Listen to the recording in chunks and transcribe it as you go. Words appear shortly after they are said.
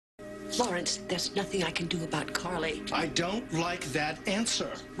Lawrence, there's nothing I can do about Carly. I don't like that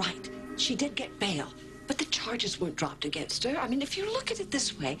answer. Right. She did get bail, but the charges weren't dropped against her. I mean, if you look at it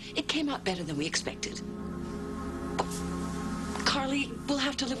this way, it came out better than we expected. Carly will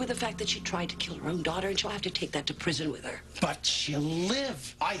have to live with the fact that she tried to kill her own daughter, and she'll have to take that to prison with her. But she'll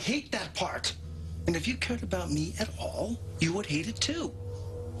live. I hate that part. And if you cared about me at all, you would hate it too.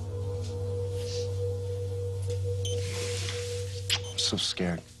 I'm so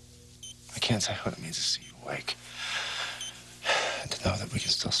scared. I can't say what it means to see you awake. And to know that we can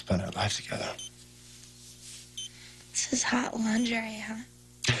still spend our life together. This is hot lingerie, huh?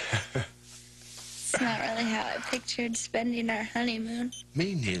 It's not really how I pictured spending our honeymoon.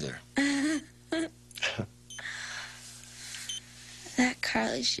 Me neither. That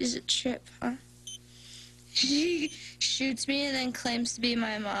Carly, she's a trip, huh? She shoots me and then claims to be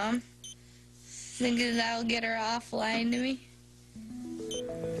my mom, thinking that'll get her off lying to me.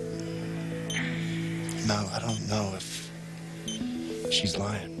 No, I don't know if she's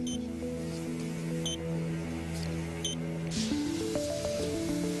lying.